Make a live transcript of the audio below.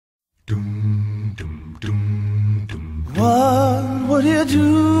What would you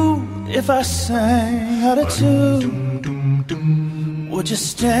do if I sang out of tune? Would you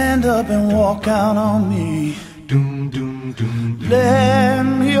stand up and walk out on me?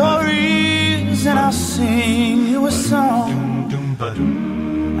 Lend me your ears and I'll sing you a song.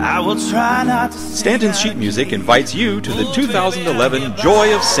 I will try not to sing. Stanton's Sheet Music invites you to the 2011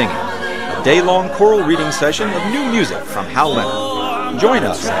 Joy of Singing, a day-long choral reading session of new music from Hal Leonard. Join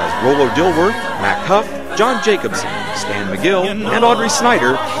us as Rollo Dilworth, Mac Huff, John Jacobson, Stan McGill, and Audrey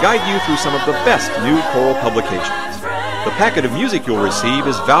Snyder guide you through some of the best new choral publications. The packet of music you'll receive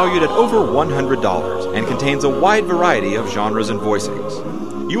is valued at over $100 and contains a wide variety of genres and voicings.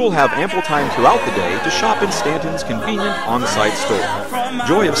 You will have ample time throughout the day to shop in Stanton's convenient on-site store.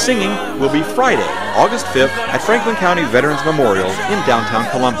 Joy of Singing will be Friday, August 5th at Franklin County Veterans Memorial in downtown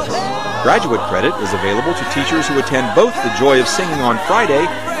Columbus. Graduate credit is available to teachers who attend both the Joy of Singing on Friday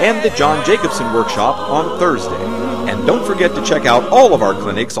and the John Jacobson Workshop on Thursday. And don't forget to check out all of our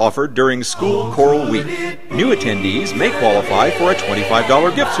clinics offered during School Choral Week. New attendees may qualify for a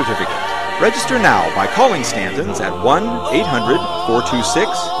 $25 gift certificate. Register now by calling Stanton's at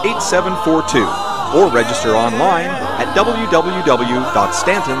 1-800-426-8742 or register online at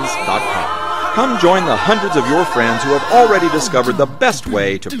www.stantons.com. Come join the hundreds of your friends who have already discovered the best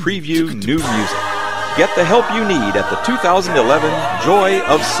way to preview new music. Get the help you need at the 2011 Joy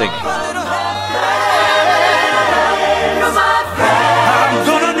of Singing.